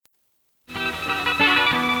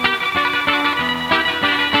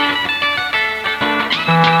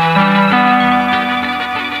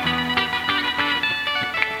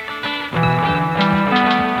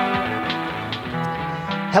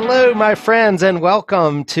Hello, my friends, and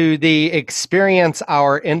welcome to the Experience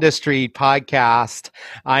Our Industry podcast.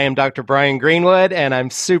 I am Dr. Brian Greenwood, and I'm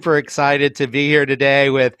super excited to be here today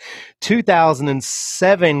with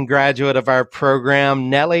 2007 graduate of our program,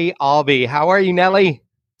 Nellie Albee. How are you, Nellie?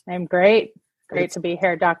 I'm great. Great to be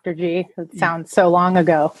here, Dr. G. It sounds so long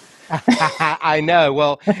ago. I know.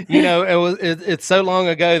 Well, it's so long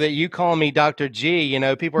ago that you call me Dr. G.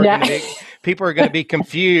 People are going to be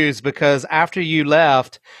confused because after you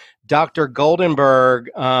left, Dr. Goldenberg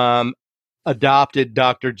adopted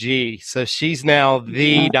Dr. G. So she's now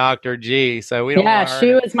the Dr. G. So we don't want her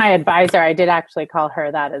she was my advisor. I did actually call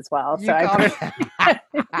her that as well.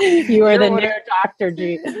 You were the new Dr.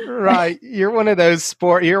 G. Right. You're one of those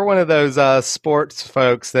sports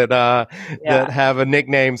folks that have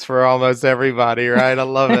nicknames for almost everybody, right? I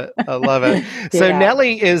love it. I love it. So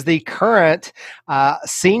Nellie is the current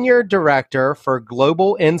Senior Director for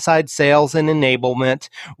Global Inside Sales and Enablement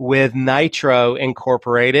with Nitro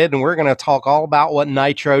Incorporated. And we're going to talk all about what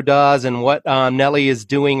Nitro does and what Nellie is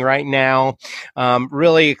doing right now.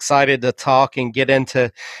 Really excited to talk and get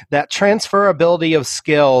into that transferability of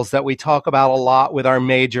skills that we talk about a lot with our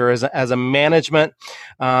major as a management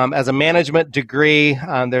degree.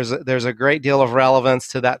 There's a great deal of relevance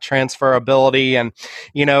to that transferability. And,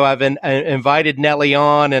 I've invited Nellie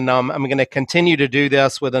on, and I'm going to continue to do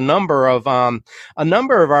this with a number of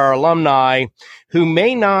our alumni who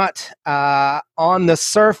may not, on the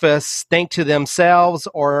surface, think to themselves,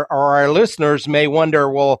 or our listeners may wonder,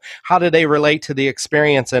 well, how do they relate to the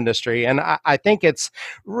experience industry? And I think it's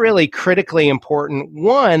really critically important,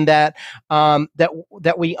 one, that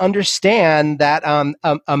we understand that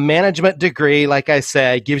a management degree, like I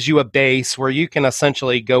said, gives you a base where you can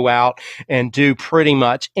essentially go out and do pretty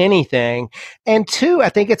much anything. And two, I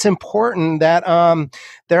think it's important that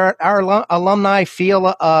our alumni feel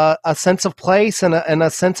a sense of place and a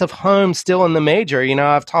sense of home still in the major.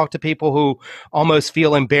 I've talked to people who almost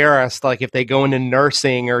feel embarrassed, like if they go into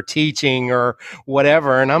nursing or teaching or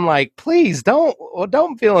whatever. And I'm like, please don't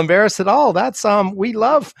feel embarrassed at all. That's we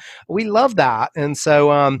love that. And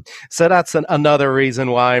so that's another reason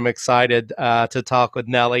why I'm excited to talk with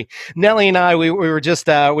Nellie. Nellie and I, we were just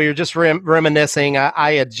reminiscing.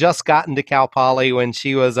 I had just gotten to Cal Poly when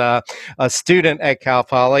she was a student at Cal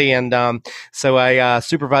Poly, and so I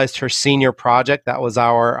supervised her senior project. That was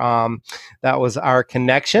our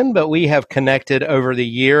connection, but we have connected over the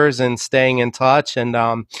years and staying in touch, and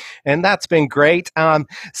that's been great.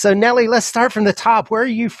 So Nellie, let's start from the top. Where are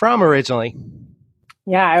you from originally?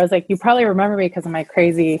 Yeah, I was like, you probably remember me because of my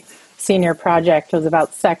crazy senior project was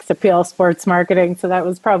about sex appeal sports marketing. So that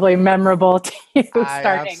was probably memorable to you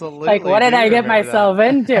starting. Like, what did I get myself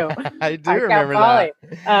into? I do remember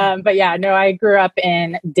that. But yeah, no, I grew up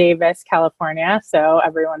in Davis, California. So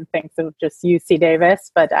everyone thinks of just UC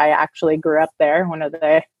Davis, but I actually grew up there, one of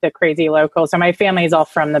the crazy locals. So my family's all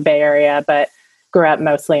from the Bay Area, but grew up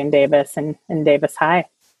mostly in Davis and in Davis High.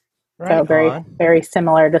 Right, so very, very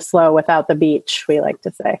similar to SLO without the beach, we like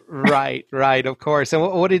to say. Right, of course. And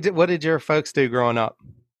what did your folks do growing up?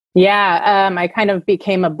 Yeah, I kind of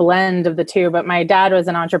became a blend of the two, but my dad was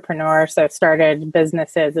an entrepreneur, so started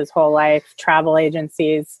businesses his whole life, travel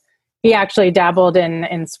agencies. He actually dabbled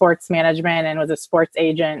in sports management and was a sports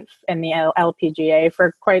agent in the LPGA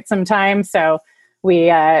for quite some time. So we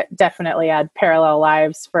definitely had parallel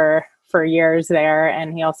lives for years there.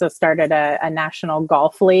 And he also started a national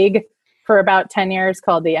golf league for about 10 years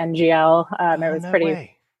called the NGL. It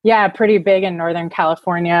was pretty big in Northern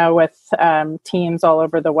California with teams all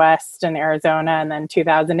over the West and Arizona. And then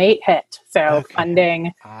 2008 hit. So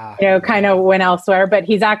funding, kind of went elsewhere. But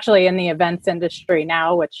he's actually in the events industry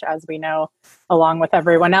now, which, as we know, along with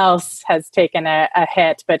everyone else, has taken a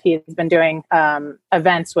hit. But he's been doing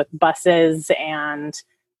events with buses and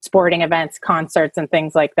sporting events, concerts, and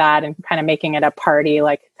things like that, and kind of making it a party,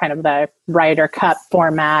 like kind of the Ryder Cup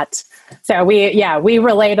format. So we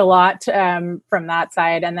relate a lot from that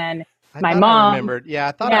side. And then my mom. I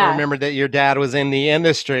remembered that your dad was in the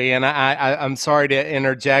industry, and I'm sorry to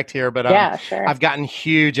interject here, but sure. I've gotten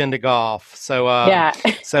huge into golf. So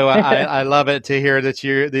so I love it to hear that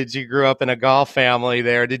you grew up in a golf family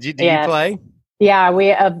there. Did you play? Yeah,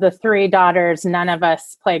 we, of the three daughters, none of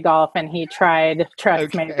us play golf, and he tried,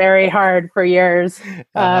 trust me, very hard for years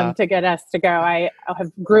to get us to go. I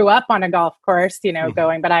grew up on a golf course,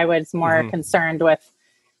 going, but I was more concerned with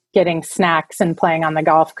getting snacks and playing on the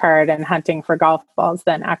golf cart and hunting for golf balls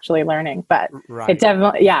than actually learning. But it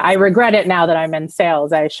definitely, I regret it now that I'm in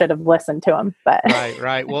sales. I should have listened to him, but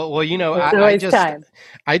right. Well,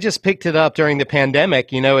 I just picked it up during the pandemic.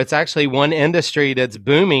 It's actually one industry that's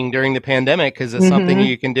booming during the pandemic because it's something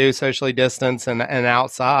you can do socially distance and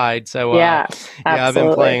outside. So, I've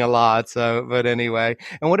been playing a lot. So, but anyway,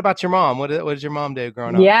 and what about your mom? What did your mom do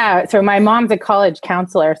growing up? Yeah. So my mom's a college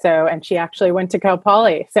counselor. And she actually went to Cal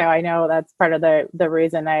Poly. So I know that's part of the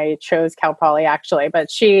reason I chose Cal Poly actually, but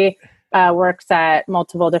she works at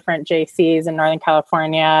multiple different JCs in Northern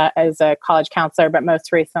California as a college counselor, but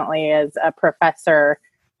most recently as a professor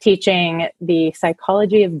teaching the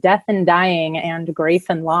psychology of death and dying and grief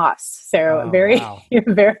and loss. So very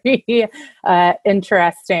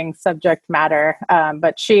interesting subject matter.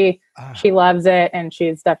 But she loves it, and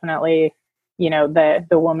she's definitely, the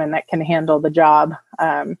woman that can handle the job.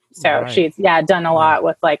 She's done a lot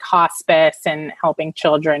with like hospice and helping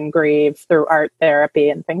children grieve through art therapy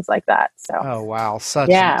and things like that. So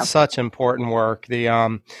such important work.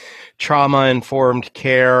 The trauma informed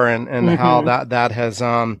care and how that has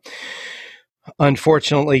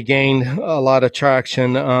unfortunately gained a lot of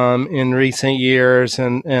traction in recent years,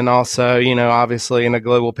 and also, obviously in a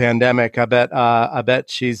global pandemic. I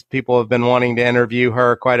bet people have been wanting to interview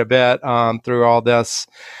her quite a bit through all this.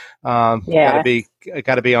 Got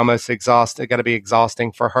to be almost exhausted. Got to be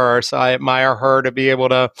exhausting for her. So I admire her to be able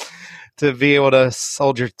to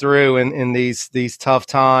soldier through in these tough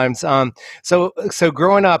times. So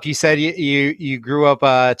growing up, you said you grew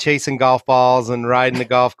up chasing golf balls and riding the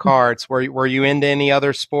golf carts. Were you into any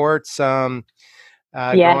other sports growing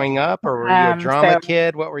up, or were you a drama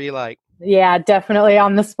kid? What were you like? Yeah, definitely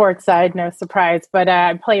on the sports side, no surprise. But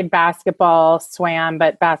I played basketball, swam,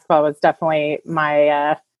 but basketball was definitely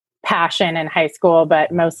my passion in high school,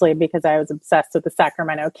 but mostly because I was obsessed with the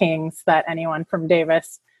Sacramento Kings, that anyone from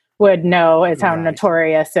Davis would know is how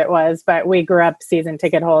notorious it was. But we grew up season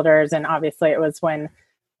ticket holders, and obviously it was when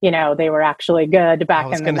they were actually good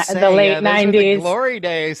back in the late 90s. The glory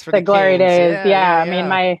days for the glory Kings. days. Yeah. I mean,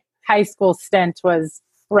 my high school stint was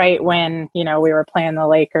right when we were playing the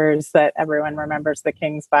Lakers that everyone remembers the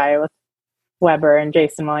Kings by, with Weber and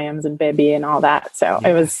Jason Williams and Bibby and all that. So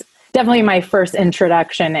it was definitely my first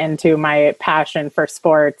introduction into my passion for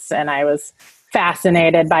sports, and I was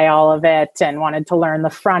fascinated by all of it and wanted to learn the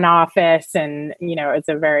front office. And it's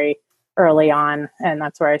a very early on, and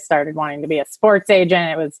that's where I started wanting to be a sports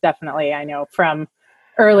agent. It was definitely, I know, from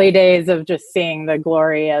early days of just seeing the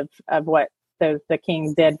glory of what the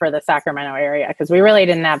Kings did for the Sacramento area, because we really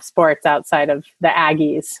didn't have sports outside of the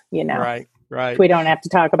Aggies. Right. We don't have to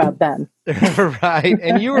talk about them. Right.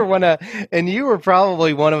 And you were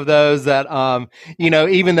probably one of those that,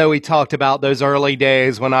 even though we talked about those early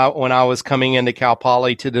days when I was coming into Cal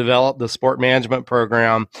Poly to develop the sport management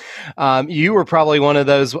program, you were probably one of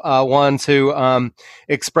those ones who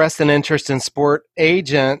expressed an interest in sport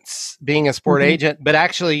agents, being a sport agent, but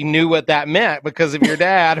actually knew what that meant because of your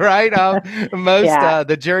dad, right?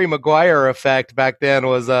 The Jerry Maguire effect back then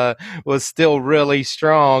was still really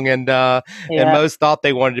strong, and most thought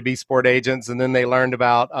they wanted to be sport agents, and then they learned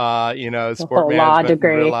about sport management, law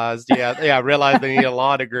degree. Realized they need a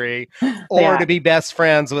law degree or to be best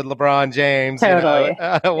friends with LeBron James. Totally.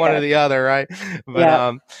 One or the other, right?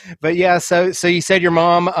 But so you said your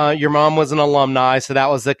mom was an alumni, so that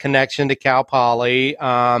was the connection to Cal Poly.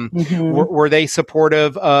 Were they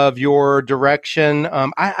supportive of your direction?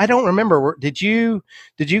 I don't remember. Did you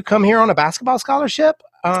come here on a basketball scholarship?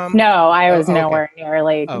 No, I was nowhere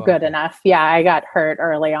nearly good enough. Yeah, I got hurt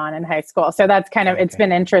early on in high school. So that's kind of, it's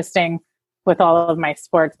been interesting with all of my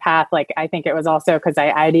sports path. Like, I think it was also because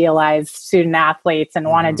I idealized student athletes and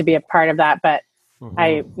wanted to be a part of that. But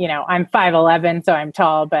I'm 5'11", so I'm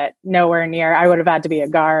tall, but nowhere near. I would have had to be a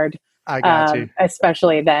guard. I got you.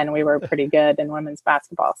 Especially then, we were pretty good in women's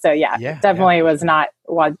basketball. So definitely was not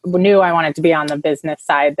knew I wanted to be on the business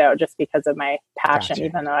side though, just because of my passion,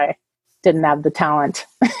 even though I didn't have the talent.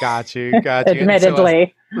 Got you.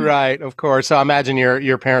 Admittedly. Right, of course. So I imagine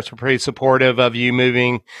your parents were pretty supportive of you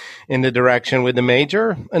moving in the direction with the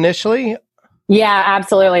major initially. Yeah,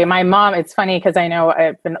 absolutely. My mom, it's funny because I know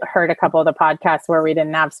I've heard a couple of the podcasts where we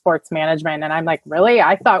didn't have sports management, and I'm like, really?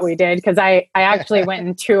 I thought we did, because I actually went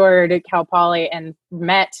and toured Cal Poly and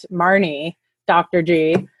met Marnie, Dr.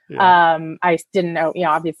 G. I didn't know,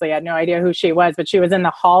 obviously I had no idea who she was, but she was in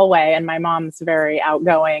the hallway, and my mom's very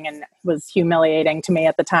outgoing and was humiliating to me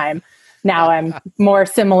at the time. Now I'm more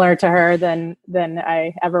similar to her than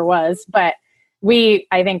I ever was. But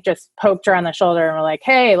I think just poked her on the shoulder and were like,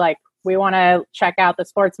 hey, like, we want to check out the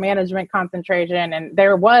sports management concentration. And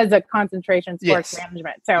there was a concentration sports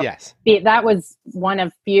management. So that was one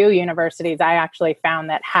of few universities I actually found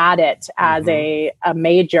that had it as a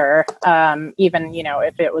major, even,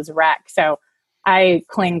 if it was rec. So I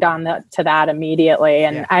clinged on to that immediately.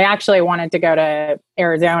 And I actually wanted to go to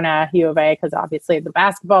Arizona U of A because obviously the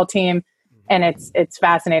basketball team. And it's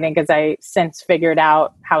fascinating because I since figured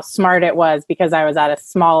out how smart it was because I was at a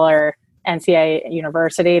smaller NCAA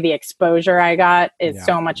university. The exposure I got is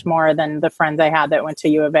so much more than the friends I had that went to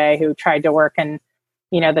U of A who tried to work in,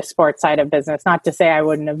 the sports side of business. Not to say I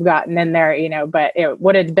wouldn't have gotten in there, but it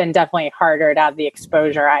would have been definitely harder to have the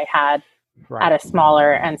exposure I had at a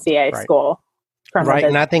smaller NCAA school. Right.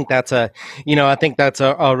 And I think that's a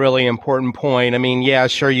really important point. I mean, yeah,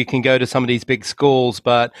 sure, you can go to some of these big schools,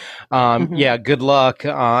 but good luck.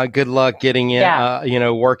 Good luck getting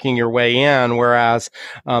in, working your way in. Whereas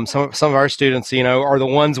some of our students, are the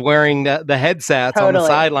ones wearing the headsets on the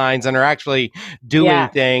sidelines and are actually doing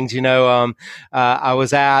things. I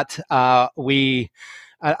was at,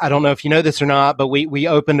 I don't know if you know this or not, but we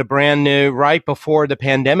opened a brand new, right before the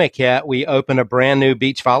pandemic hit, we opened a brand new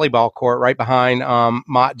beach volleyball court right behind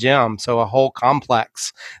Mott Gym. So a whole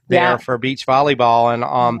complex there for beach volleyball.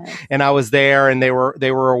 And I was there and they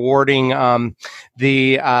were awarding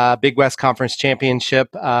the Big West Conference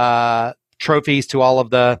Championship trophies to all of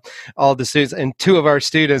the students, and two of our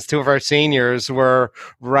seniors were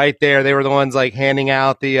right there. They were the ones like handing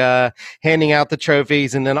out the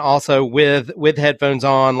trophies, and then also with headphones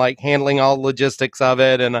on, like handling all the logistics of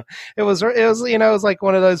it. And it was like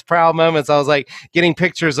one of those proud moments. I was like getting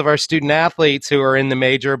pictures of our student athletes who are in the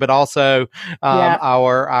major, but also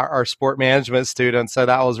our sport management students. So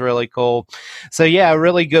that was really cool. So yeah,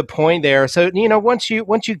 really good point there. So once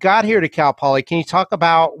you got here to Cal Poly, can you talk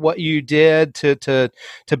about what you did to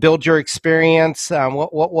build your experience?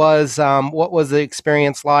 What was the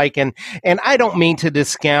experience like? And I don't mean to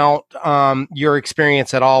discount your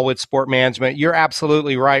experience at all with sport management. You're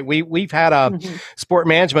absolutely right. We've had a sport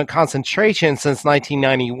management concentration since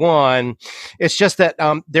 1991. It's just that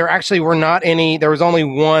there actually were not any. There was only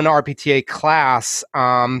one RPTA class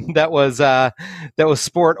that was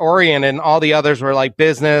sport oriented, and all the others were like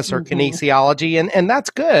business or kinesiology, and that's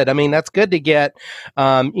good. I mean, that's good to get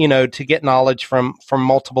to get knowledge from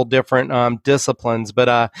multiple different disciplines.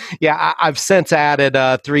 But I've since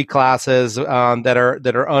added 3 classes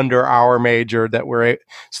that are under our major that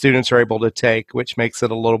students are able to take, which makes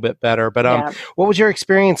it a little bit better. But what was your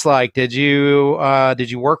experience like? Did you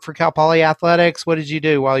work for Cal Poly Athletics? What did you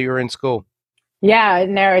do while you were in school? Yeah,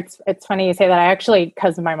 no, it's funny you say that. I actually,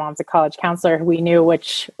 because my mom's a college counselor, we knew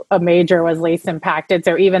which a major was least impacted.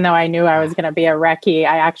 So even though I knew I was going to be a recce,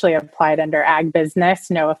 I actually applied under ag business.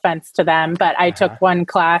 No offense to them, but I took one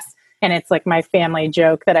class, and it's like my family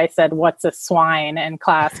joke that I said, "What's a swine?" in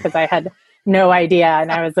class because I had no idea,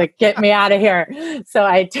 and I was like, "Get me out of here!" So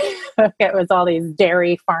I took it was all these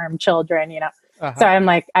dairy farm children, So I'm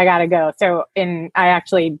like, I got to go. So I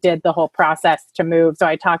actually did the whole process to move. So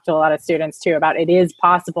I talked to a lot of students too about it is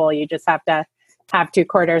possible. You just have to have 2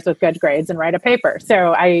 quarters with good grades and write a paper.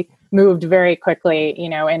 So I moved very quickly,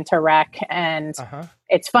 into rec. And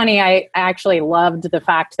it's funny, I actually loved the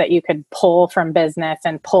fact that you could pull from business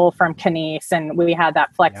and pull from kines, and we had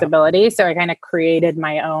that flexibility. So I kind of created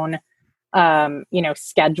my own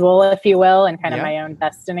schedule, if you will, and kind of my own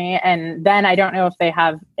destiny. And then I don't know if they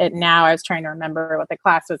have it now. I was trying to remember what the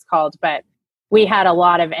class was called, but we had a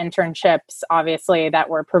lot of internships, obviously, that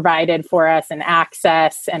were provided for us, and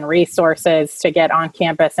access and resources to get on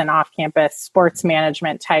campus and off campus sports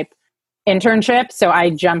management type internships. So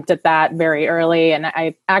I jumped at that very early, and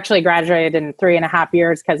I actually graduated in 3.5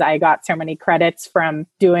 years because I got so many credits from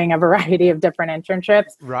doing a variety of different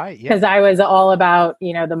internships. Right. Yeah. Because I was all about,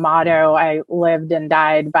 the motto, I lived and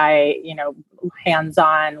died by,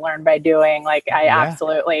 hands-on, learn by doing. Like I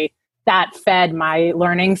absolutely, that fed my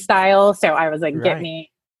learning style. So I was like, get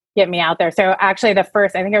me out there. So actually I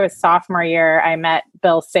think it was sophomore year, I met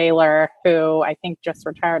Bill Saylor, who I think just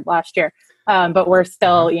retired last year. But we're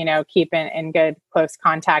still, keeping in good, close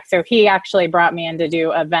contact. So he actually brought me in to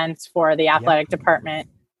do events for the athletic department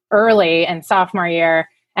early in sophomore year.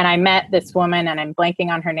 And I met this woman, and I'm blanking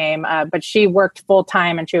on her name, but she worked full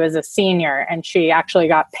time, and she was a senior, and she actually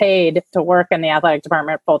got paid to work in the athletic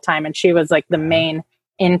department full time. And she was like the main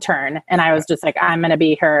intern. And I was just like, I'm going to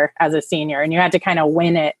be her as a senior. And you had to kind of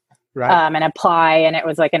win it. And apply. And it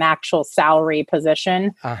was like an actual salary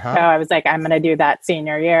position. So I was like, I'm going to do that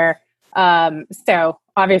senior year. So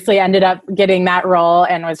obviously ended up getting that role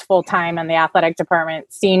and was full time in the athletic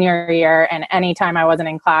department senior year. And anytime I wasn't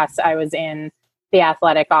in class, I was in the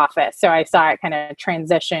athletic office. So I saw it kind of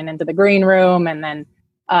transition into the green room. And then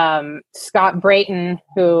Scott Brayton,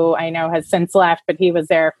 who I know has since left, but he was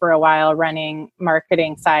there for a while running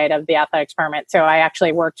marketing side of the athletics department. So I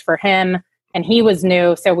actually worked for him, and he was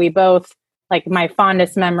new. So we both, like, my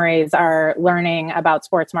fondest memories are learning about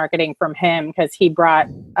sports marketing from him, because he brought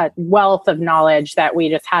a wealth of knowledge that we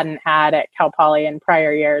just hadn't had at Cal Poly in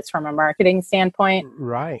prior years from a marketing standpoint.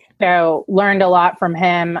 Right. So learned a lot from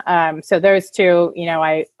him. So those two,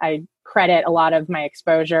 I credit a lot of my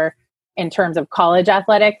exposure in terms of college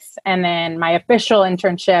athletics. And then my official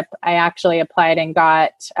internship, I actually applied and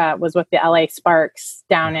got, was with the LA Sparks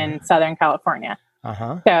down in Southern California.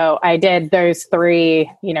 So I did those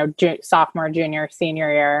three, sophomore, junior,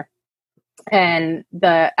 senior year. And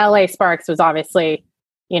the LA Sparks was obviously,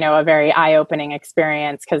 a very eye-opening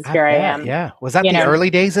experience, because here I am. Yeah. Was that the early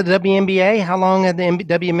days of the WNBA? How long had the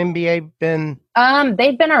WNBA been?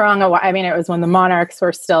 They've been around a while. I mean, it was when the Monarchs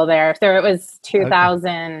were still there. So it was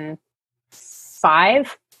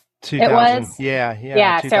 2005. It was.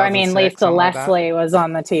 Yeah. So I mean, Lisa Leslie was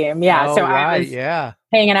on the team. Yeah. Oh, so right. I was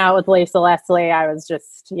hanging out with Lisa Leslie. I was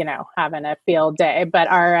just, having a field day. But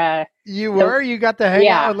you got to hang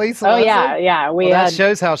out with Lisa Leslie? Yeah. That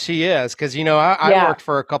shows how she is, because I worked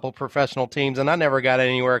for a couple professional teams, and I never got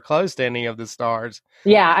anywhere close to any of the stars.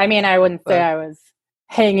 Yeah, I mean, I wouldn't say I was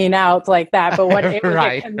hanging out like that, but what it was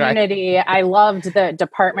a community. Right. I loved the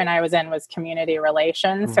department I was in was community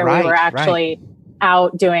relations. So we were actually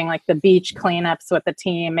out doing like the beach cleanups with the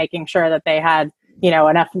team, making sure that they had,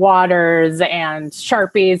 enough waters and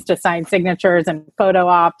Sharpies to sign signatures and photo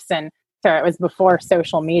ops. And so it was before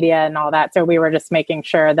social media and all that. So we were just making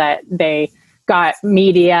sure that they got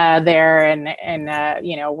media there and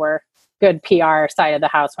were good PR side of the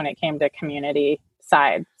house when it came to community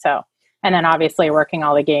side. So, and then obviously working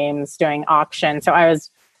all the games, doing auction. So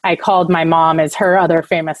I called my mom, as her other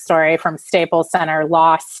famous story from Staples Center,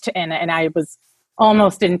 lost. And I was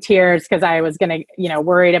almost in tears, because I was going to,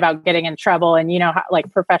 worried about getting in trouble. And, how,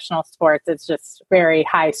 like, professional sports, it's just very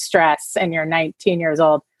high stress. And you're 19 years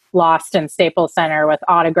old, lost in Staples Center with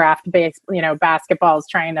autographed basketballs,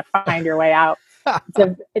 trying to find your way out.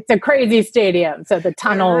 It's a crazy stadium. So the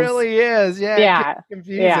tunnels. It really is. Yeah.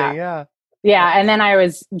 Confusing. Yeah. And then I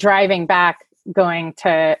was driving back, going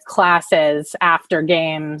to classes after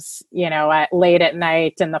games, late at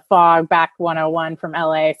night in the fog, back 101 from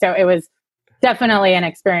LA. So it was definitely an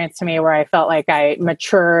experience to me where I felt like I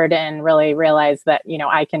matured and really realized that,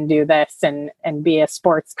 I can do this and be a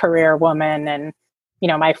sports career woman. And,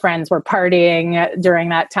 my friends were partying during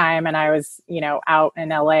that time, and I was, out in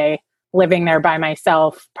LA living there by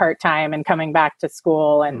myself part-time and coming back to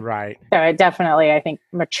school. And so it definitely, I think,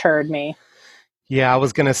 matured me. Yeah, I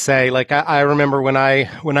was going to say, like, I remember when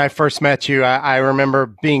I first met you, I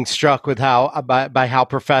remember being struck with by how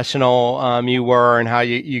professional you were, and how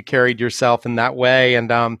you carried yourself in that way. And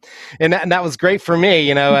that was great for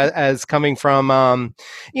me, as coming from a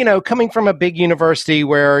big university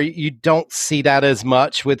where you don't see that as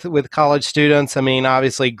much with college students. I mean,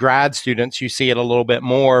 obviously grad students, you see it a little bit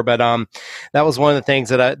more, but that was one of the things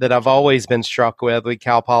that I've always been struck with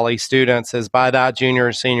Cal Poly students, is by that junior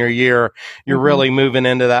or senior year, you're really moving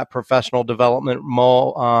into that professional development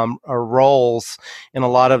roles in a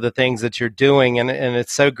lot of the things that you're doing, and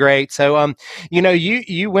it's so great. So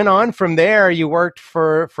you went on from there. You worked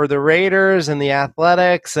for the Raiders and the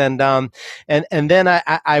Athletics, and then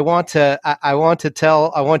I want you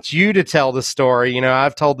to tell the story.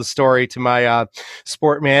 I've told the story to my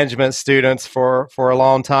sport management students for a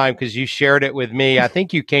long time, because you shared it with me. I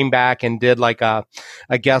think you came back and did like a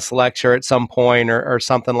guest lecture at some point or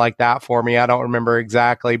something like that for me. I don't remember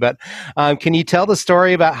exactly, but can you tell the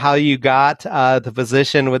story about how you got the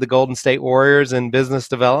position with the Golden State Warriors in business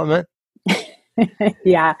development?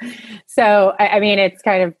 Yeah. So, I mean, it's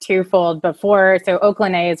kind of twofold. So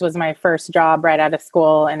Oakland A's was my first job right out of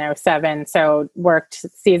school in 2007. So worked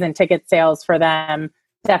season ticket sales for them.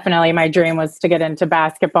 Definitely my dream was to get into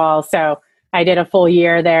basketball. So I did a full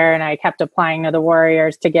year there, and I kept applying to the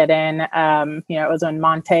Warriors to get in. It was when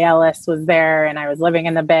Monte Ellis was there, and I was living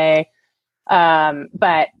in the Bay.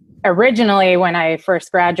 But originally when I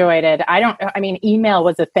first graduated, email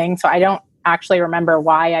was a thing. So I don't actually remember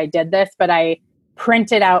why I did this, but I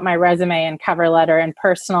printed out my resume and cover letter and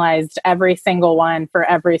personalized every single one for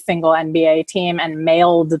every single NBA team and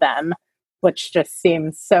mailed them, which just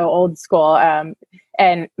seems so old school,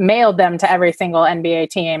 and mailed them to every single NBA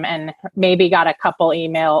team, and maybe got a couple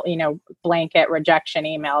email, blanket rejection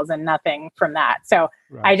emails, and nothing from that. So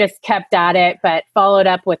I just kept at it, but followed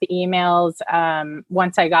up with emails.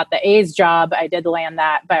 Once I got the A's job, I did land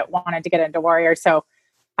that, but wanted to get into Warriors. So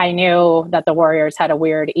I knew that the Warriors had a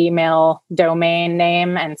weird email domain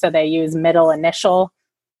name, and so they use middle initial.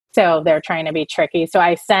 So they're trying to be tricky. So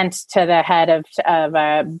I sent to the head of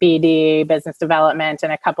BD, business development,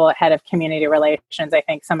 and a couple of head of community relations, I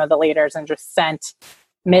think some of the leaders, and just sent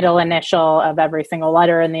middle initial of every single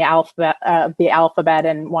letter in the alphabet,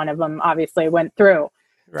 and one of them obviously went through.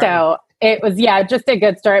 Right. So it was, just a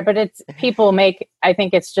good story, but it's people I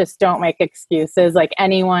think it's just don't make excuses. Like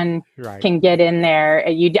anyone can get in there.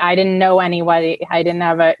 I didn't know anybody. I didn't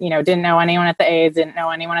have didn't know anyone at the A's, didn't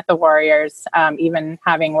know anyone at the Warriors, even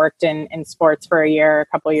having worked in sports for a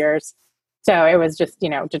couple years. So it was just,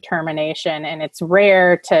 determination. And it's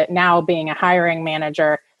rare to now being a hiring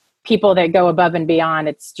manager, people that go above and beyond.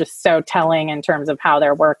 It's just so telling in terms of how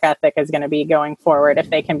their work ethic is going to be going forward.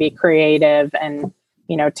 If they can be creative and,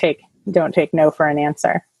 don't take no for an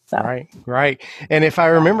answer. So. Right. And if I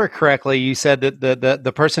remember correctly, you said that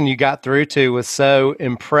the person you got through to was so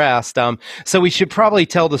impressed. So we should probably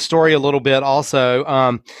tell the story a little bit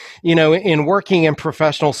also. In working in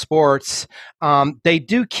professional sports, they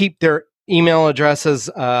do keep their email addresses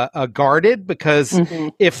guarded, because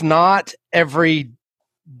if not, every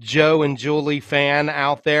Joe and Julie fan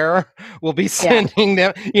out there will be sending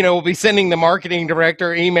them, will be sending the marketing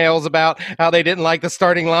director emails about how they didn't like the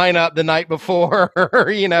starting lineup the night before,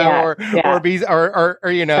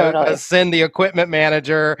 send the equipment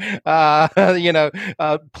manager,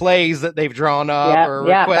 plays that they've drawn up or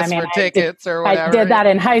requests for tickets or whatever. I did that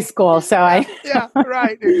in high school, so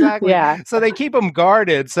right, exactly. So they keep them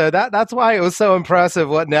guarded. So that's why it was so impressive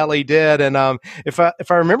what Nellie did. And if I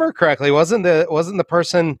remember correctly, wasn't the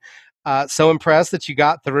person so impressed that you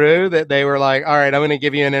got through that they were like, all right, I'm going to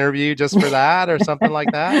give you an interview just for that or something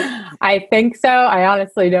like that? I think so. I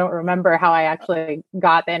honestly don't remember how I actually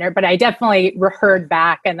got the interview, but I definitely heard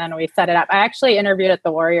back and then we set it up. I actually interviewed at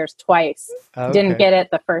the Warriors twice. Okay. Didn't get it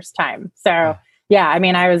the first time. So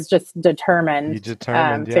I was just determined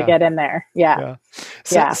to get in there.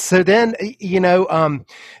 So then,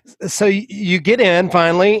 so you get in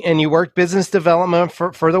finally and you work business development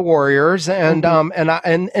for the Warriors. And,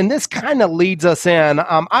 and this kind of leads us in,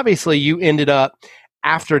 obviously you ended up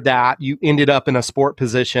in a sport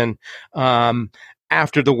position,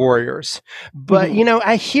 after the Warriors, but,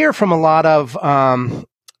 I hear from a lot of,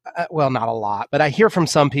 well, not a lot, but I hear from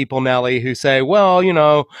some people, Nellie, who say,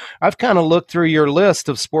 well, I've kind of looked through your list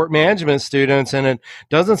of sport management students and it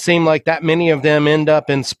doesn't seem like that many of them end up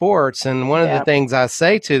in sports. And one of the things I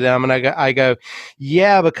say to them, and I go,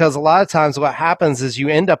 because a lot of times what happens is you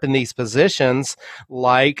end up in these positions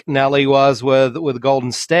like Nellie was with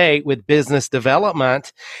Golden State with business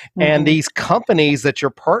development. And these companies that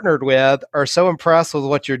you're partnered with are so impressed with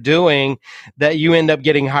what you're doing that you end up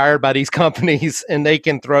getting hired by these companies and they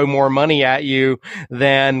can throw more money at you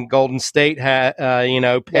than Golden State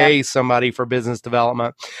pays somebody for business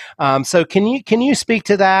development. So can you speak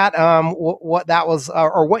to that? What that was,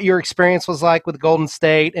 or what your experience was like with Golden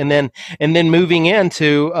State, and then moving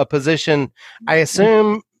into a position, I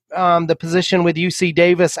assume the position with UC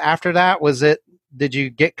Davis after that, did you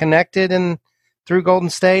get connected through Golden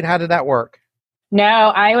State? How did that work? No,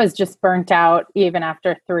 I was just burnt out even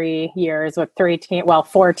after 3 years with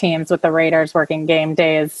 4 teams with the Raiders working game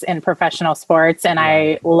days in professional sports. And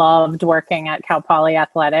I loved working at Cal Poly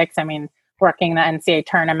Athletics. I mean, working the NCAA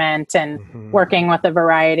tournament and working with a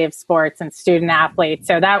variety of sports and student athletes.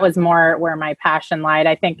 So that was more where my passion lied.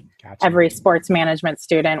 I think every sports management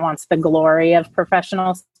student wants the glory of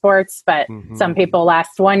professional sports, but some people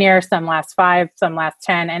last 1 year, some last 5, some last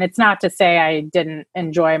 10. And it's not to say I didn't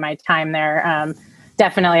enjoy my time there.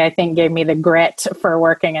 Definitely, I think gave me the grit for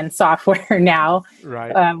working in software now,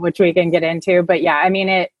 which we can get into. But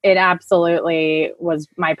it absolutely was.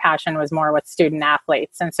 My passion was more with student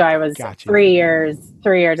athletes. And so I was 3 years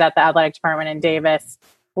at the athletic department in Davis,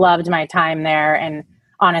 loved my time there. And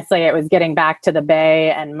honestly, it was getting back to the Bay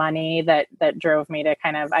and money that drove me to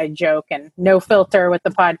I joke and no filter with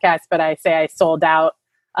the podcast, but I say I sold out.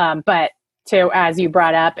 But as you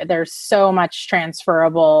brought up, there's so much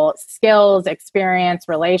transferable skills, experience,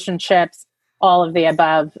 relationships, all of the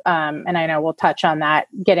above. And I know we'll touch on that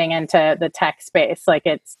getting into the tech space.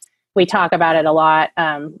 We talk about it a lot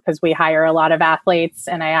because we hire a lot of athletes.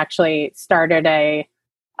 And I actually started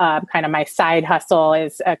my side hustle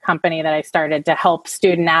is a company that I started to help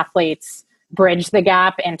student athletes bridge the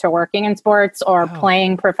gap into working in sports or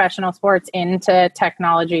playing professional sports into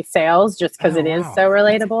technology sales, just because it is so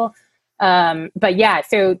relatable. So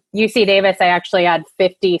UC Davis, I actually had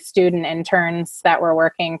 50 student interns that were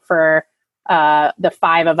working for the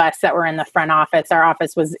 5 of us that were in the front office. Our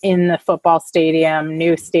office was in the football stadium,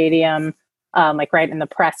 new stadium, right in the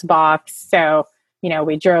press box. So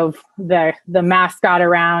we drove the mascot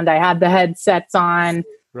around. I had the headsets on.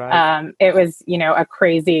 Right. It was, a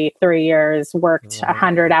crazy 3 years, worked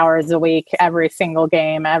 100 hours a week, every single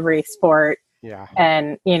game, every sport. Yeah.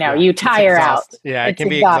 And, Yeah. you tire out. Yeah. It It's can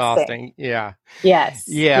be exhausting. exhausting. Yeah. Yes.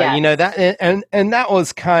 Yeah, Yes. that, and that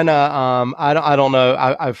was kind of I don't know,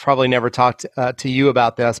 I've probably never talked to you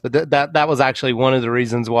about this, but that was actually one of the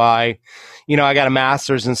reasons why, I got a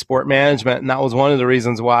master's in sport management, and that was one of the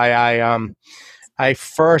reasons why I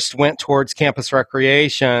first went towards campus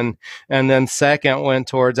recreation, and then second went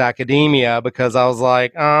towards academia, because I was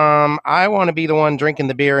like, I want to be the one drinking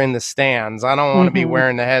the beer in the stands. I don't want to be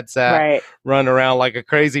wearing the headset, Right. running around like a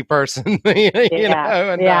crazy person,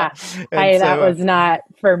 Yeah. And That was not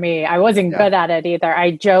for me. I wasn't good at it either.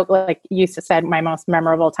 I joke, like you said, my most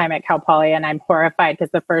memorable time at Cal Poly, and I'm horrified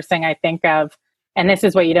because the first thing I think of, and this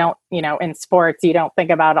is what you don't, in sports, you don't think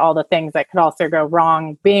about all the things that could also go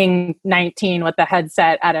wrong being 19 with the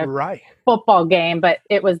headset at a football game. But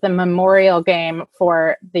it was the memorial game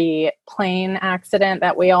for the plane accident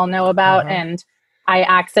that we all know about. And I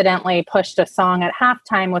accidentally pushed a song at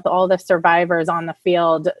halftime with all the survivors on the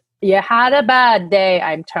field. You had a bad day.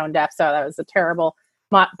 I'm tone deaf, so that was a terrible,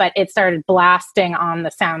 but it started blasting on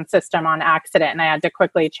the sound system on accident, and I had to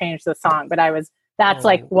quickly change the song. But that's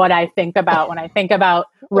like what I think about when I think about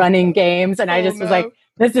running games. And I just was like,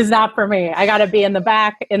 this is not for me. I got to be in the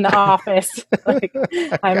back in the office. Like,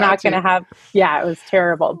 I'm not going to have, it was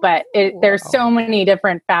terrible. But there's so many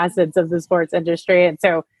different facets of the sports industry. And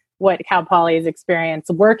so what Cal Poly's experience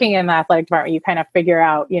working in the athletic department, you kind of figure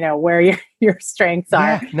out, where your strengths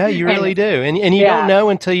are. Yeah, no, you really do. And you don't know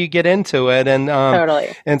until you get into it. And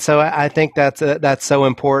totally. And so I think that's so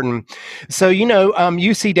important. So,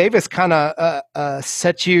 UC Davis kind of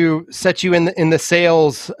set you in the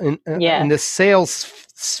sales, in the sales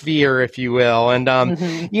sphere, if you will. And,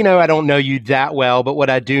 I don't know you that well, but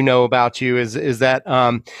what I do know about you is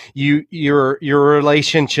that, you're a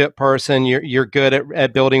relationship person. You're good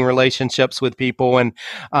at building relationships with people. And,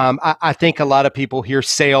 I think a lot of people hear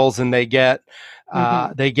sales and they get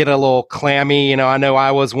a little clammy. I know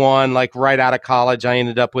I was one, like right out of college, I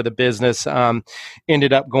ended up with a business,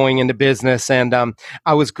 ended up going into business, and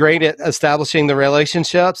I was great at establishing the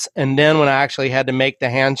relationships. And then when I actually had to make the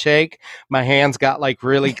handshake, my hands got like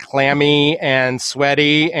really clammy and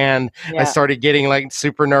sweaty, and I started getting like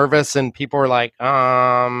super nervous, and people were like,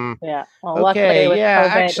 well, okay,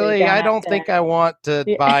 actually, I don't think I want to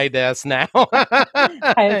buy this now.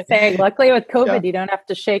 I'm saying, luckily with COVID, you don't have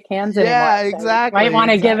to shake hands anymore. Yeah, exactly. Might want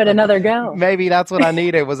to give it another go. Maybe that's what I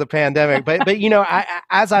needed, was a pandemic. But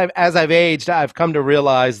as I've aged, I've come to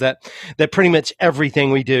realize that pretty much everything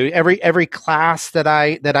we do, every class that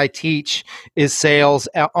I teach is sales.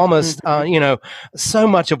 Almost, so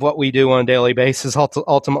much of what we do on a daily basis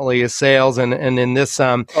ultimately is sales. And in this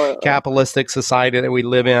capitalistic society that we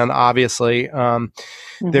live in, obviously,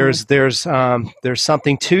 there's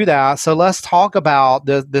something to that. So let's talk about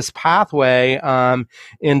this pathway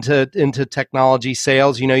into technology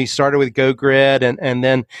sales. You started with GoGrid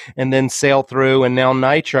and then Sail Through, and now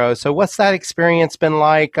Nitro. So what's that experience been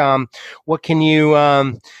like? What can you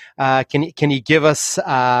give us?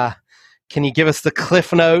 Can you give us the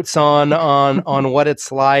cliff notes on what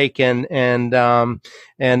it's like, and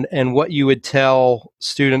what you would tell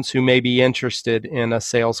students who may be interested in a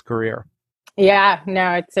sales career? Yeah,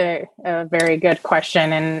 no, it's a very good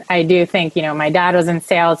question. And I do think, my dad was in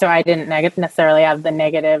sales, so I didn't necessarily have the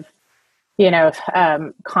negative,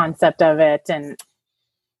 concept of it. And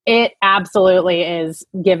it absolutely is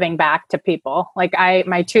giving back to people. Like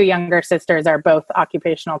my two younger sisters are both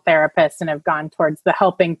occupational therapists and have gone towards the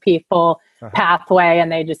helping people pathway.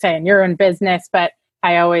 And they just say, and you're in business, but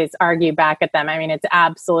I always argue back at them. I mean, it's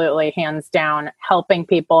absolutely hands down helping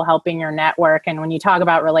people, helping your network. And when you talk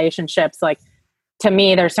about relationships, like, to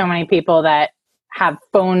me, there's so many people that have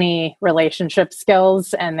phony relationship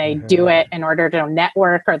skills, and they do it in order to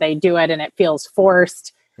network, or they do it and it feels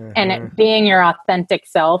forced. And being your authentic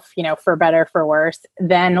self, for better, for worse,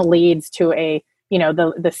 then leads to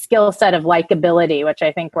the skill set of likability, which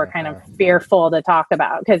I think we're kind of fearful to talk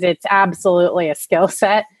about, because it's absolutely a skill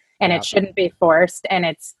set, and it shouldn't be forced. And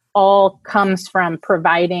it's all comes from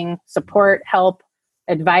providing support, help,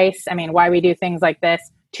 advice. I mean, why we do things like this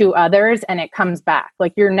to others, and it comes back.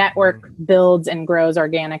 Like, your network builds and grows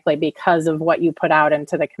organically because of what you put out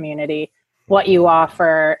into the community, what you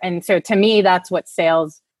offer. And so to me, that's what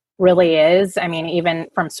sales really is. I mean, even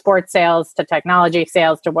from sports sales to technology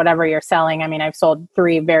sales to whatever you're selling. I mean, I've sold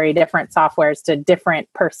 3 very different softwares to different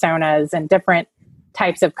personas and different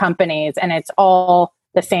types of companies, and it's all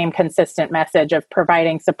the same consistent message of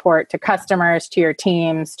providing support to customers, to your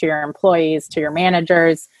teams, to your employees, to your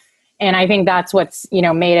managers. And I think that's what's,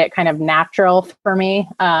 made it kind of natural for me.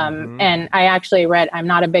 And I actually I'm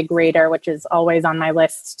not a big reader, which is always on my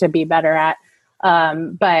list to be better at.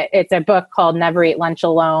 But it's a book called Never Eat Lunch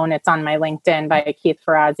Alone. It's on my LinkedIn by Keith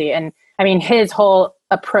Ferrazzi. And I mean, his whole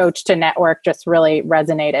approach to network just really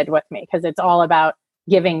resonated with me because it's all about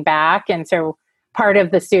giving back. And so part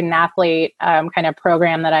of the student athlete kind of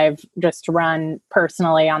program that I've just run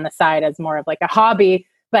personally on the side as more of like a hobby,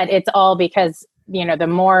 but it's all because, the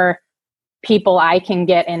more people I can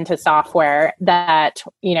get into software that,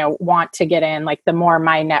 want to get in, like the more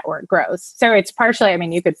my network grows. So it's partially,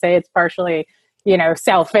 you could say it's partially,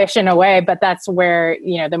 selfish in a way, but that's where,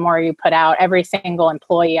 the more you put out, every single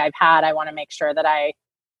employee I've had, I want to make sure that I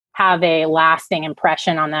have a lasting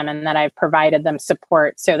impression on them and that I've provided them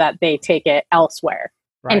support so that they take it elsewhere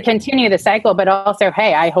and continue the cycle. But also,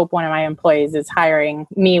 hey, I hope one of my employees is hiring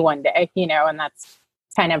me one day, and that's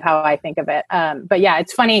kind of how I think of it. But yeah,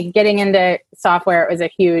 it's funny getting into software. It was a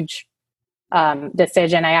huge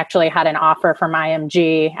decision. I actually had an offer from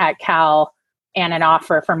IMG at Cal and an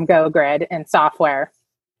offer from GoGrid in software.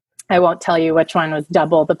 I won't tell you which one was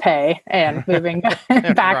double the pay and moving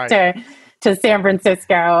back to San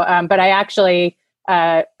Francisco. But I actually,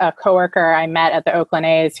 a coworker I met at the Oakland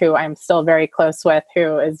A's who I'm still very close with,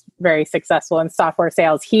 who is very successful in software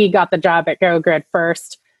sales. He got the job at GoGrid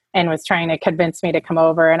first and was trying to convince me to come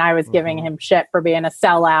over. And I was giving him shit for being a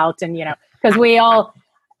sellout. And, because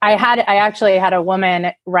I actually had a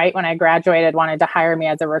woman right when I graduated wanted to hire me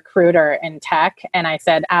as a recruiter in tech. And I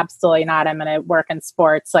said, absolutely not. I'm going to work in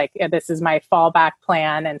sports. Like, this is my fallback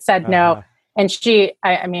plan, and said no. And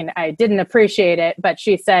I didn't appreciate it, but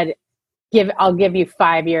she said, I'll give you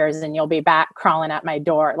 5 years and you'll be back crawling at my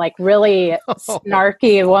door. Like really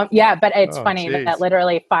snarky. Well, yeah, but it's funny that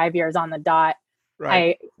literally 5 years on the dot,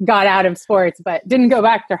 I got out of sports, but didn't go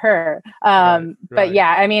back to her. But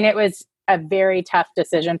yeah, it was a very tough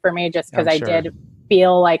decision for me just because I did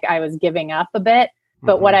feel like I was giving up a bit.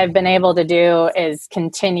 But what I've been able to do is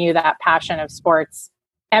continue that passion of sports,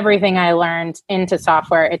 everything I learned into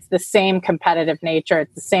software. It's the same competitive nature.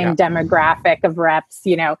 It's the same demographic of reps,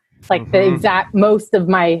 like the exact, most of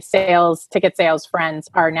my ticket sales friends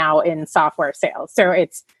are now in software sales. So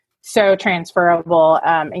it's so transferable.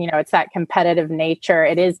 It's that competitive nature.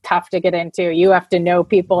 It is tough to get into. You have to know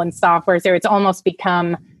people in software. So it's almost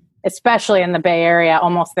become, especially in the Bay Area,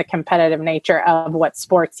 almost the competitive nature of what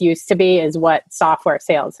sports used to be is what software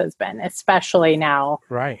sales has been, especially now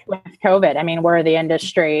with COVID. We're the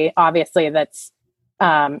industry, obviously, that's,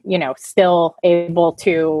 still able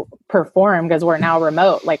to perform because we're now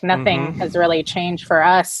remote. Like nothing has really changed for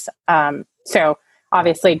us. So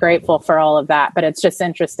obviously grateful for all of that, but it's just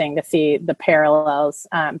interesting to see the parallels.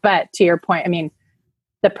 But to your point,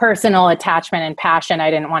 the personal attachment and passion I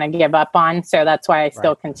didn't want to give up on. So that's why I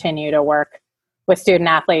still continue to work with student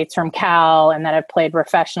athletes from Cal and that I've played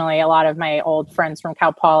professionally. A lot of my old friends from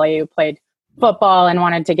Cal Poly who played football and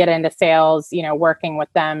wanted to get into sales, working with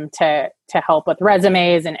them to help with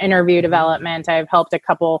resumes and interview development. I've helped a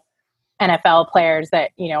couple NFL players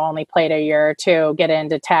that, only played a year or two get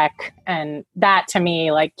into tech. And that to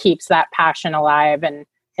me, like keeps that passion alive and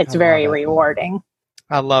it's very rewarding.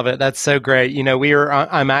 I love it. That's so great.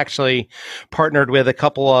 I'm actually partnered with a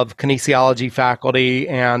couple of kinesiology faculty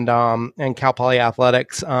and Cal Poly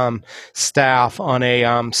Athletics staff on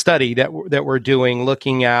a study that we're doing,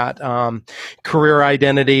 looking at career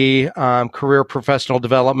identity, career professional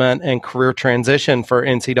development, and career transition for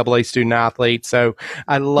NCAA student athletes. So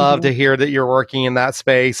I love to hear that you're working in that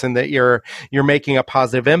space and that you're making a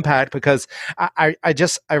positive impact, because I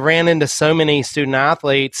ran into so many student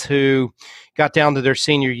athletes who got down to their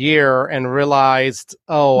senior year and realized,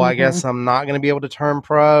 I guess I'm not going to be able to turn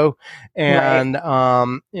pro, and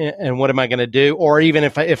what am I going to do? Or even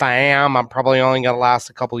if I am, I'm probably only going to last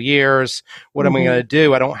a couple years. What am I going to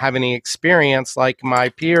do? I don't have any experience like my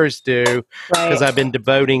peers do, because I've been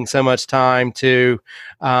devoting so much time to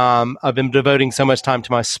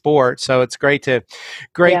my sport. So it's great to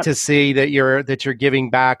see that you're giving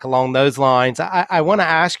back along those lines. I want to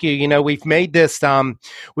ask you, we've made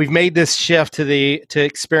this shift to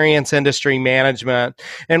experience industry management,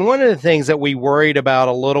 and one of the things that we worried about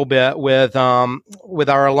a little bit with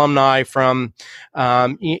our alumni from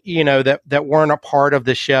that weren't a part of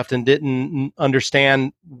the shift and didn't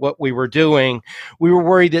understand what we were doing, we were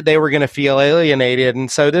worried that they were going to feel alienated. And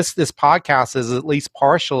so this podcast is at least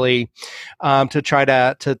partially to try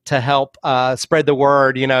to help spread the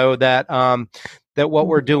word, that that what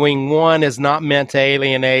we're Mhm. doing, one, is not meant to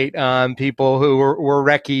alienate people who were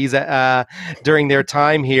reckies during their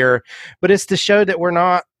time here, but it's to show that we're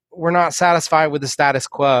not satisfied with the status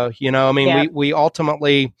quo. I mean, Yeah. we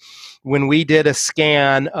ultimately, when we did a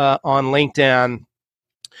scan on LinkedIn,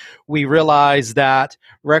 we realized that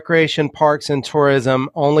recreation parks and tourism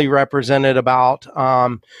only represented about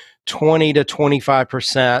 20 to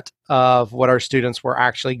 25% of what our students were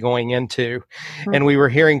actually going into. And we were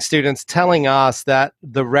hearing students telling us that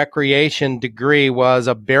the recreation degree was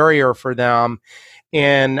a barrier for them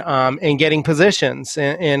in getting positions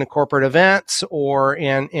in corporate events or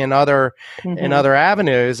in Mhm. other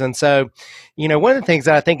avenues. And so, one of the things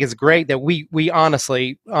that I think is great that we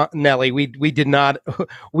honestly, Nellie, we did not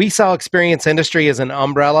we saw experience industry as an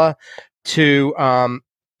umbrella to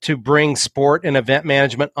bring sport and event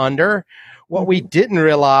management under. What we Mhm. didn't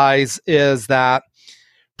realize is that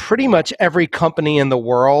pretty much every company in the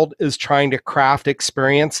world is trying to craft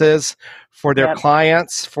experiences for their Yep.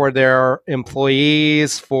 clients, for their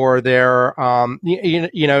employees, for their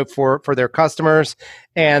for their customers,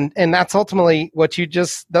 and that's ultimately what you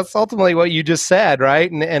just said,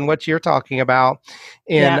 right? And what you're talking about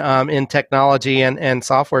Yeah. in technology and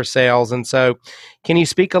software sales. And so, can you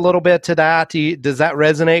speak a little bit to that? Does that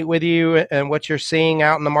resonate with you and what you're seeing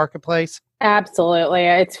out in the marketplace? Absolutely.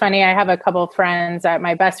 It's funny. I have a couple of friends.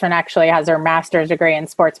 My best friend actually has her master's degree in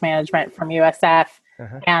sports management from USF,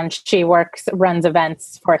 Uh-huh. and she runs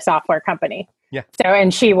events for a software company. Yeah. So,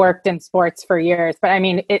 and she worked in sports for years. But I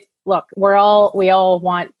mean, look, we all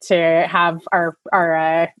want to have our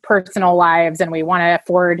personal lives, and we want to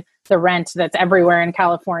afford the rent that's everywhere in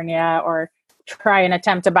California, or try and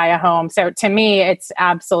attempt to buy a home. So, to me, it's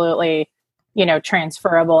absolutely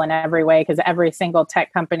transferable in every way, because every single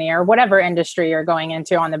tech company or whatever industry you're going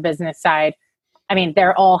into on the business side, I mean,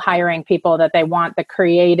 they're all hiring people that they want the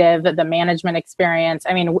creative, the management experience.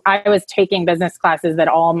 I mean, I was taking business classes that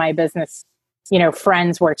all my business,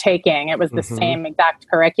 friends were taking. It was the Mm-hmm. same exact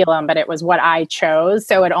curriculum, but it was what I chose.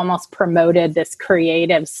 So it almost promoted this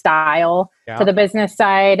creative style to Yeah. the business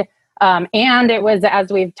side. And it was,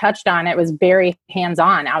 as we've touched on, it was very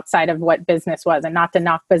hands-on outside of what business was. And not to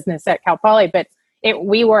knock business at Cal Poly, but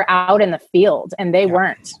we were out in the field and they Yeah.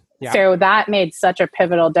 weren't. Yeah. So that made such a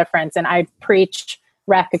pivotal difference. And I preach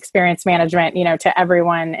rec experience management, to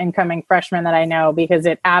everyone, incoming freshmen that I know, because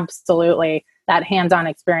it absolutely, that hands-on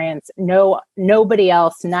experience, nobody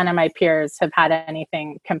else, none of my peers have had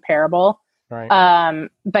anything comparable. Right.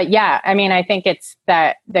 But yeah, I mean, I think it's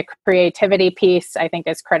that the creativity piece, I think,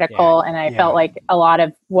 is critical. And I felt like a lot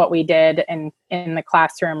of what we did in the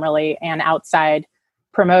classroom, really, and outside,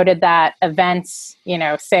 promoted that. Events,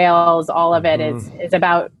 sales, all of it is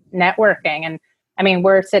about networking. And I mean,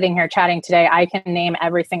 we're sitting here chatting today. I can name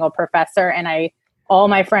every single professor, and all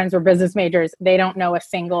my friends were business majors. They don't know a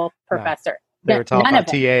single professor. They were talking None of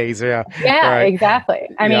about them. TAs, yeah. Yeah, Right. exactly.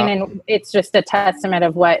 I mean, and it's just a testament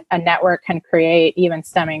of what a network can create, even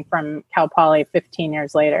stemming from Cal Poly 15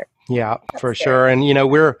 years later. Yeah, for sure. And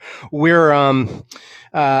we're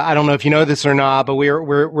I don't know if you know this or not, but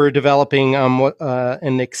we're developing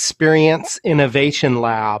an experience innovation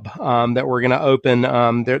lab that we're going to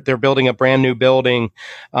open. They're building a brand new building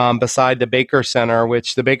beside the Baker Center,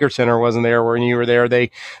 which the Baker Center wasn't there when you were there.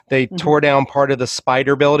 They tore down part of the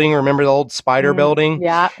Spider building. Remember the old Spider building?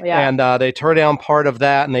 Yeah, yeah. And they tore down part of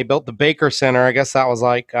that, and they built the Baker Center. I guess that was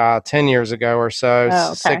like 10 years ago or so,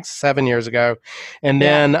 Oh, okay. 6-7 years ago. And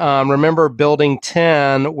then remember Building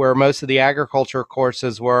 10, where most of the agriculture courses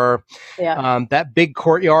were, that big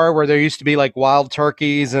courtyard where there used to be like wild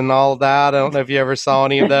turkeys and all of that. I don't know if you ever saw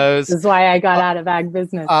any of those. This is why I got out of ag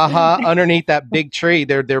business. Underneath that big tree,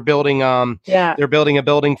 they're building they're building a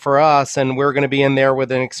building for us, and we're going to be in there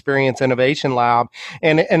with an experience innovation lab,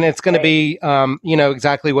 and it's going to be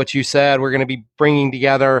exactly what you said. We're going to be bringing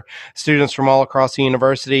together students from all across the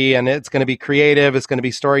university, and it's going to be creative. It's going to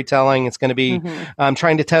be storytelling. It's going to be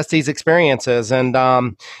trying to test these experiences and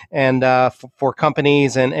for companies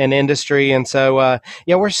and industry. And so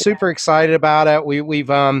we're super excited about it. We've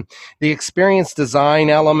the experience design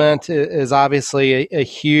element is obviously a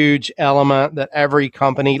huge element that every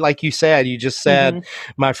company, like you said, you just said,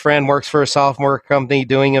 my friend works for a software company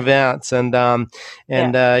doing events, and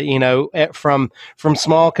from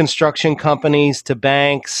small construction companies to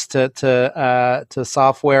banks to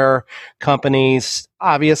software companies,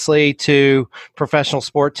 obviously, to professional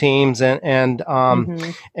sport teams and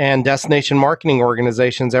destination marketing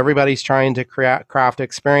organizations. Everybody's trying to craft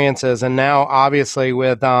experiences, and now obviously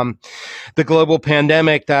with the global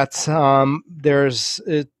pandemic, that's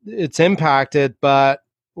it's impacted, but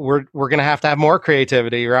we're going to have more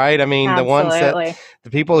creativity, right? I mean, Absolutely. the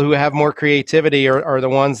people who have more creativity are the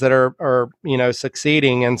ones that are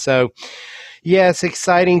succeeding. And so, yes,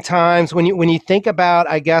 exciting times. When you think about,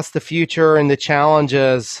 I guess, the future and the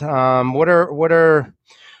challenges, what are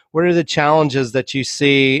the challenges that you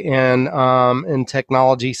see in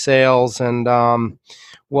technology sales, and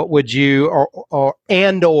what would you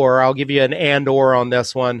or I'll give you an or on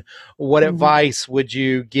this one. What advice would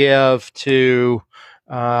you give to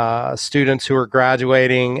students who are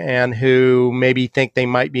graduating and who maybe think they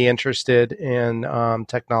might be interested in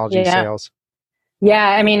technology sales? Yeah,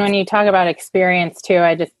 I mean, when you talk about experience too,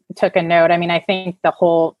 I just took a note. I mean, I think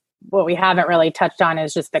what we haven't really touched on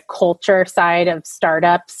is just the culture side of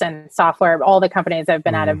startups and software. All the companies I've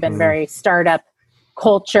been at have been very startup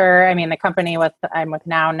culture. I mean, the company I'm with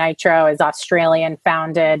now, Nitro, is Australian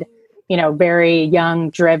founded, very young,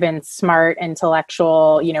 driven, smart,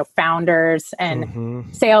 intellectual, founders, and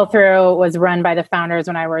SailThrough was run by the founders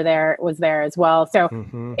when I was there as well. So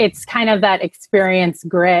it's kind of that experience,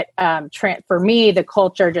 grit. For me, the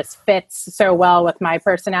culture just fits so well with my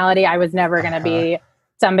personality. I was never going to be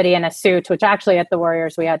somebody in a suit, which actually at the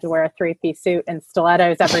Warriors, we had to wear a 3-piece suit and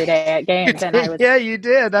stilettos every day at games. And I was you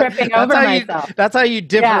did. tripping over myself. That's how you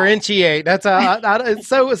differentiate. Yeah. It's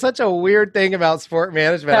such a weird thing about sport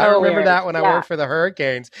management. I remember that when I worked for the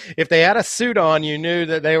Hurricanes. If they had a suit on, you knew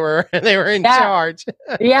that they were in charge.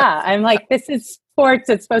 Yeah. I'm like, this is sports.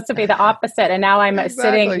 It's supposed to be the opposite. And now I'm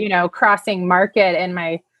sitting, crossing market in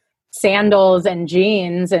my sandals and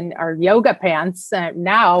jeans and our yoga pants.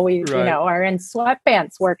 Now we, are in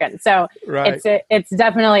sweatpants working. So it's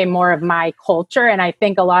definitely more of my culture. And I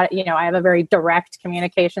think a lot, I have a very direct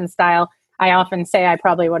communication style. I often say I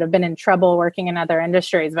probably would have been in trouble working in other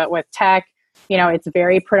industries, but with tech, it's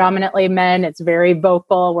very predominantly men. It's very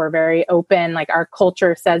vocal. We're very open. Like our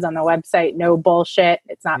culture says on the website, no bullshit.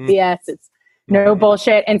 It's not BS. It's no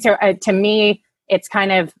bullshit. And so to me, it's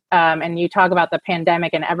kind of, and you talk about the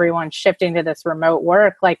pandemic and everyone shifting to this remote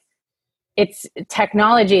work, like it's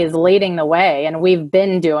technology is leading the way and we've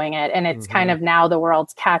been doing it. And it's kind of now the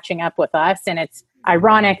world's catching up with us. And it's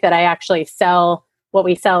ironic that I actually sell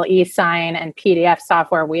eSign and PDF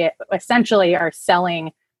software. We essentially are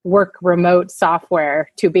selling work remote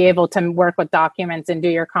software to be able to work with documents and do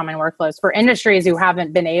your common workflows for industries who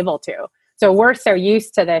haven't been able to. So we're so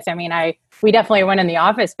used to this. I mean, we definitely went in the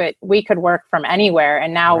office, but we could work from anywhere.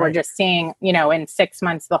 And now we're just seeing, in 6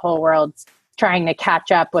 months, the whole world's trying to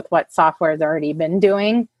catch up with what software has already been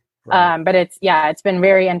doing. But it's been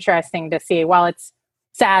very interesting to see. While it's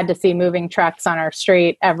sad to see moving trucks on our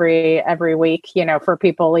street every week, for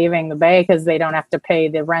people leaving the Bay because they don't have to pay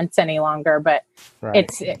the rents any longer. But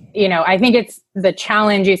it's, I think it's the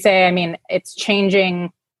challenge you say. I mean, it's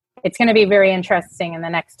changing. It's going to be very interesting in the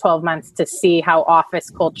next 12 months to see how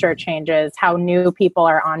office culture changes, how new people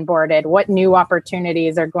are onboarded, what new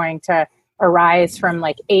opportunities are going to arise from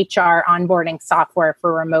like HR onboarding software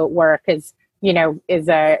for remote work is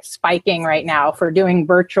spiking right now for doing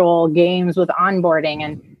virtual games with onboarding.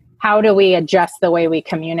 And how do we adjust the way we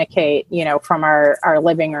communicate, from our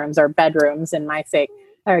living rooms or bedrooms in my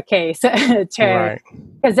case,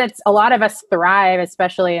 because it's a lot of us thrive,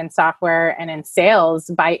 especially in software and in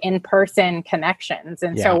sales, by in-person connections.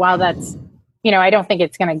 And so while that's, I don't think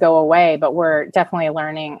it's going to go away, but we're definitely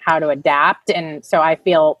learning how to adapt. And so I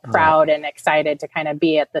feel proud and excited to kind of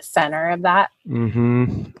be at the center of that.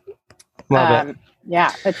 Love it.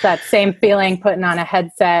 Yeah, it's that same feeling putting on a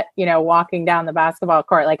headset, walking down the basketball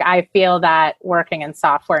court. Like I feel that working in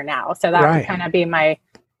software now. So that would kind of be my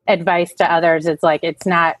advice to others. It's like, it's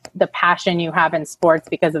not the passion you have in sports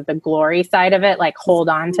because of the glory side of it. Like hold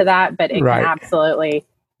on to that, but it can absolutely,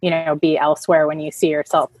 be elsewhere when you see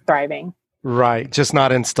yourself thriving. Right. Just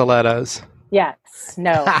not in stilettos. Yes.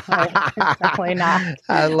 No, definitely not.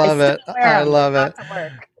 I love it.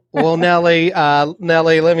 Well, Nellie,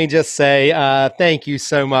 let me just say thank you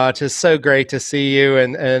so much. It's so great to see you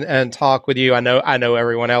and talk with you. I know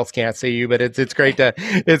everyone else can't see you, but it's great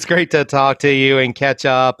to talk to you and catch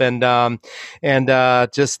up and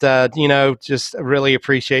just really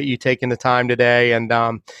appreciate you taking the time today and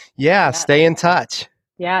stay in touch.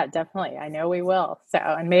 Yeah, definitely. I know we will. So,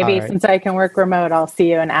 and maybe since I can work remote, I'll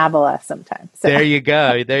see you in Avila sometime. So. There you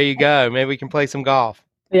go. Maybe we can play some golf.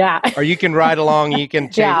 Yeah. Or you can ride along. You can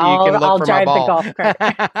I'll for drive my ball. the golf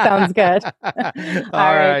cart. Sounds good.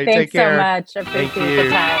 All right. Thanks Take care. so much. Appreciate the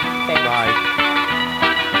time. Thanks. Bye.